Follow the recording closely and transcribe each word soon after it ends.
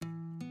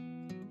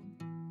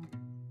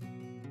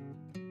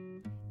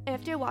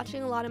After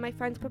watching a lot of my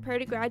friends prepare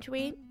to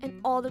graduate and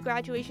all the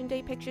graduation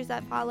day pictures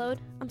that followed,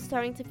 I'm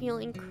starting to feel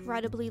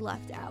incredibly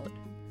left out.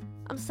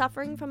 I'm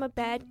suffering from a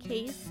bad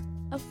case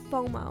of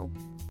FOMO,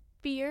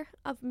 fear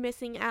of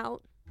missing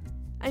out.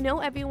 I know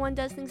everyone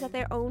does things at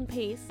their own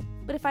pace,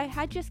 but if I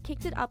had just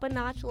kicked it up a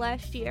notch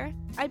last year,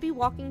 I'd be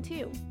walking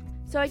too.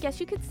 So I guess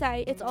you could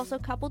say it's also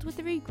coupled with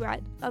the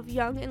regret of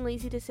young and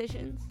lazy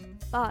decisions.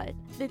 But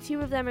the two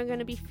of them are going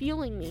to be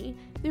fueling me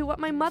through what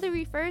my mother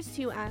refers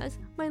to as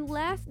my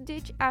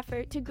last-ditch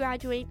effort to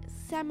graduate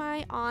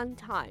semi-on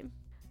time.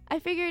 I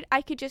figured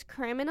I could just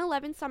cram in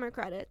 11 summer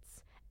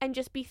credits and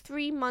just be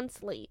 3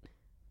 months late.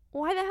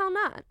 Why the hell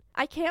not?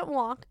 I can't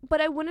walk,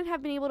 but I wouldn't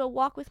have been able to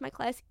walk with my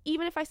class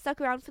even if I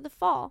stuck around for the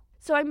fall.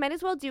 So I might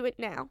as well do it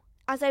now.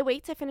 As I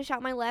wait to finish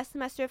out my last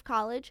semester of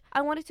college,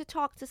 I wanted to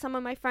talk to some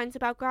of my friends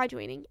about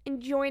graduating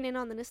and join in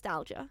on the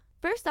nostalgia.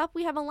 First up,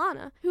 we have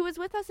Alana, who was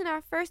with us in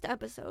our first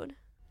episode.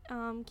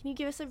 Can you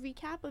give us a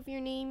recap of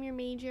your name, your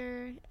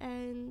major,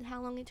 and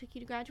how long it took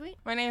you to graduate?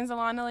 My name is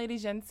Alana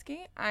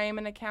Ladizhensky. I am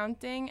an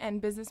accounting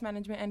and business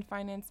management and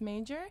finance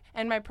major,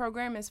 and my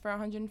program is for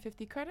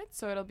 150 credits,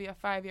 so it'll be a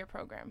 5-year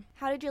program.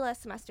 How did your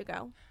last semester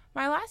go?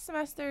 My last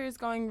semester is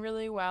going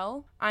really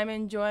well. I'm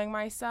enjoying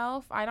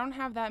myself. I don't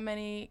have that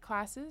many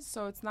classes,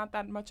 so it's not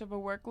that much of a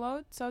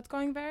workload, so it's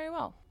going very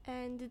well.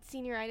 And did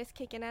senioritis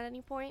kick in at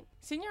any point?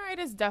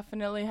 Senioritis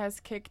definitely has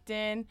kicked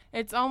in.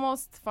 It's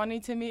almost funny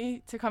to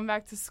me to come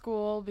back to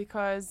school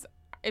because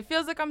it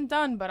feels like I'm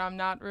done, but I'm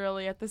not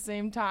really at the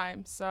same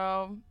time.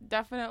 So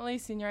definitely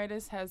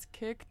senioritis has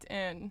kicked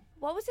in.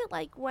 What was it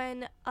like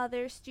when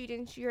other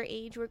students your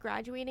age were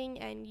graduating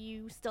and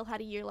you still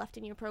had a year left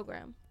in your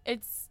program?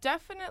 It's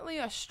definitely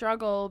a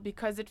struggle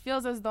because it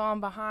feels as though I'm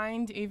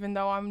behind even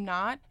though I'm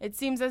not. It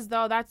seems as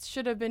though that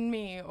should have been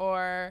me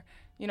or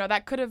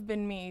that could have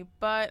been me,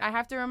 but I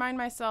have to remind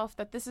myself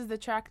that this is the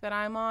track that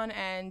I'm on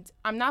and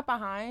I'm not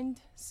behind,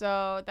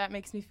 so that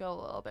makes me feel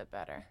a little bit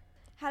better.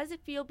 How does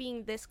it feel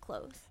being this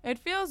close? It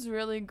feels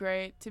really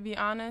great. To be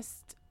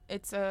honest,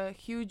 it's a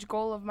huge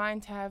goal of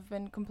mine to have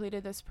been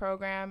completed this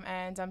program,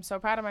 and I'm so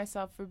proud of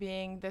myself for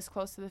being this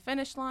close to the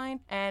finish line,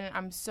 and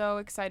I'm so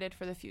excited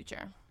for the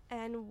future.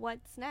 And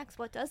what's next?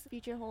 What does the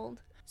future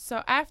hold?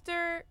 So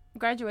after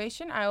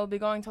graduation, I will be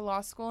going to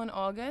law school in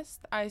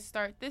August. I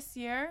start this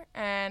year,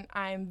 and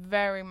I'm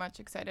very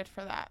much excited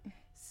for that.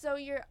 So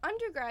your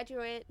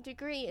undergraduate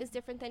degree is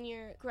different than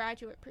your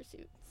graduate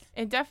pursuits?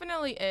 It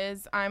definitely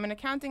is. I'm an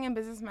accounting and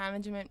business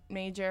management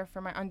major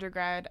for my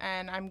undergrad,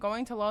 and I'm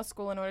going to law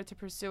school in order to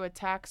pursue a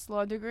tax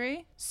law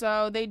degree.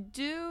 So they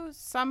do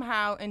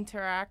somehow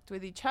interact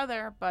with each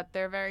other, but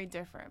they're very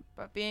different.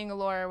 But being a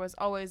lawyer was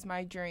always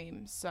my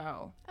dream,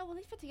 so... Oh, well,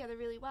 they fit together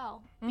really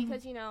well. Mm-hmm.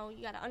 Because, you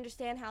got to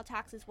understand how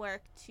taxes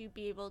work to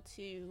be able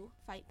to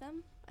fight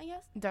them, I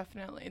guess.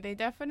 Definitely. They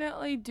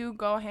definitely do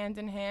go hand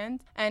in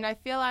hand, and I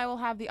feel I will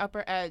have the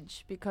upper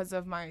edge because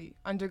of my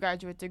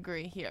undergraduate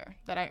degree here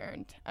that I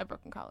earned at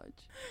Brooklyn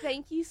College.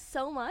 Thank you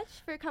so much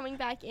for coming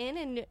back in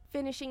and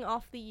finishing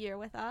off the year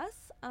with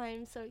us.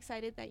 I'm so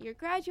excited that you're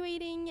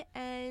graduating,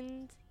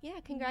 and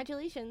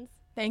congratulations.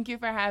 Thank you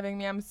for having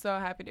me. I'm so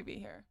happy to be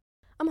here.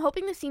 I'm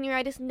hoping the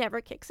senioritis never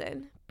kicks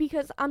in,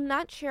 because I'm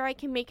not sure I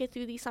can make it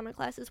through these summer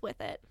classes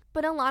with it.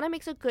 But Alana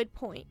makes a good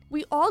point.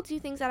 We all do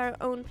things at our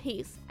own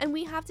pace, and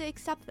we have to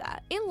accept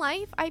that. In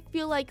life, I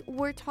feel like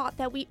we're taught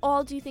that we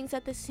all do things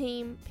at the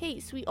same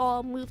pace. We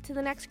all move to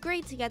the next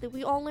grade together.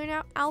 We all learn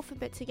our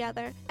alphabet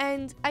together.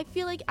 And I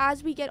feel like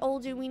as we get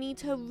older, we need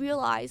to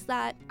realize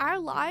that our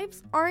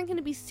lives aren't going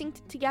to be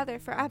synced together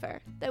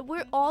forever. That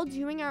we're all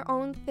doing our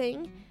own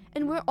thing,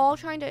 and we're all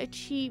trying to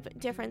achieve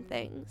different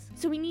things.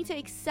 So we need to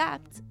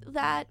accept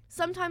that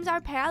sometimes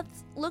our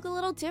paths look a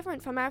little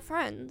different from our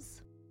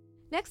friends.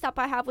 Next up,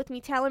 I have with me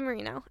Taylor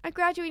Marino, a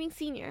graduating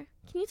senior.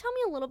 Can you tell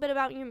me a little bit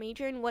about your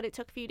major and what it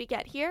took for you to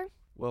get here?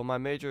 Well, my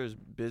major is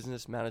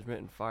business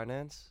management and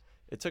finance.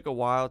 It took a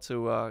while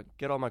to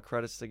get all my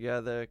credits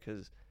together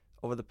because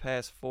over the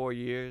past 4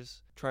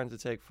 years, trying to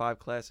take 5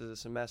 classes a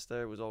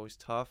semester was always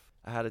tough.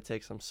 I had to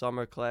take some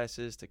summer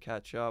classes to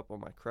catch up on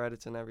my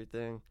credits and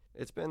everything.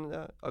 It's been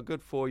a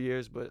good 4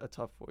 years, but a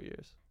tough 4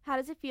 years. How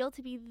does it feel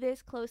to be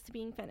this close to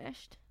being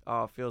finished?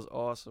 Oh, it feels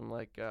awesome.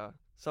 Like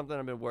something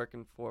I've been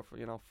working for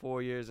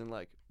 4 years, and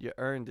like you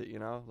earned it.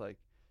 Like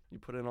you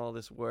put in all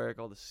this work,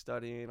 all the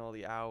studying, all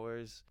the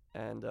hours,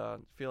 and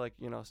feel like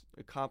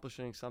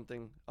accomplishing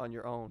something on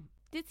your own.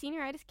 Did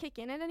senioritis kick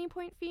in at any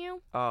point for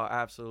you? Oh,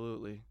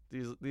 absolutely.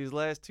 These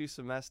last 2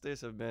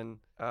 semesters have been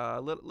a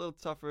little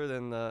tougher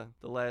than the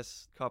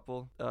last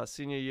couple.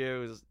 Senior year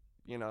was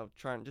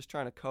trying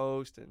to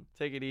coast and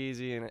take it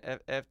easy, and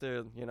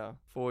after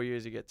 4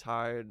 years you get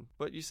tired,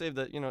 but you save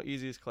the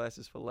easiest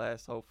classes for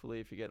last,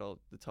 hopefully, if you get all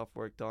the tough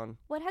work done.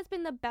 What has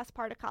been the best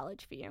part of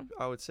college for you?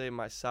 I would say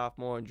my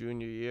sophomore and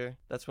junior year.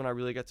 That's when I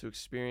really got to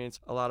experience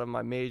a lot of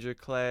my major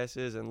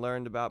classes and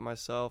learned about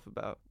myself,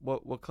 about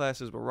what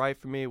classes were right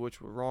for me,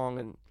 which were wrong,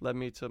 and led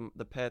me to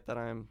the path that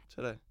I am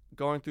today.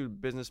 Going through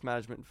business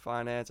management and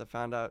finance, I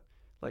found out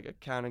like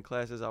accounting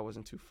classes I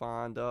wasn't too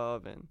fond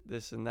of and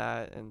this and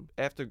that. And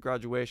after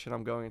graduation,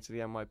 I'm going into the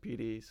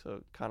NYPD, so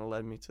it kind of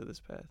led me to this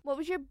path. What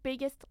was your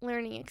biggest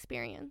learning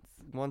experience?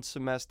 One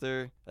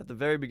semester, at the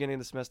very beginning of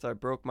the semester, I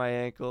broke my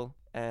ankle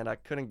and I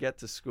couldn't get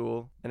to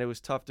school. And it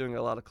was tough doing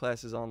a lot of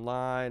classes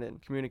online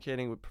and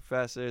communicating with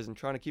professors and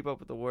trying to keep up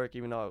with the work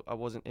even though I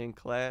wasn't in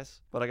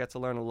class. But I got to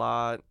learn a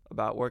lot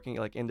about working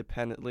like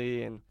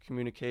independently and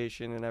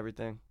communication and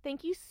everything.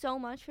 Thank you so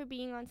much for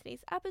being on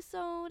today's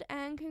episode,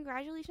 and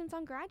congratulations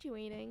on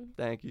graduating.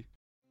 Thank you.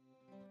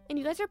 And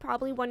you guys are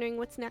probably wondering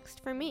what's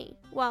next for me.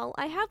 Well,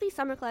 I have these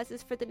summer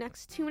classes for the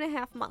next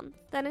 2.5 months.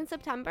 Then in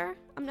September,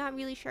 I'm not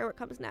really sure what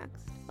comes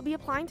next. I'll be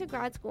applying to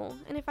grad school,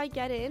 and if I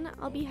get in,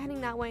 I'll be heading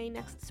that way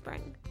next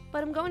spring.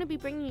 But I'm going to be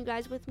bringing you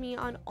guys with me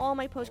on all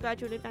my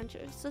postgraduate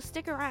adventures, so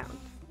stick around.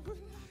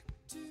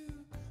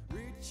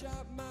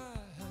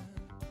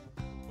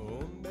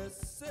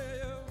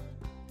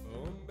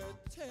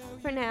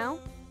 For now,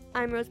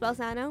 I'm Rose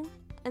Balzano,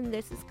 and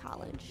this is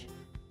college.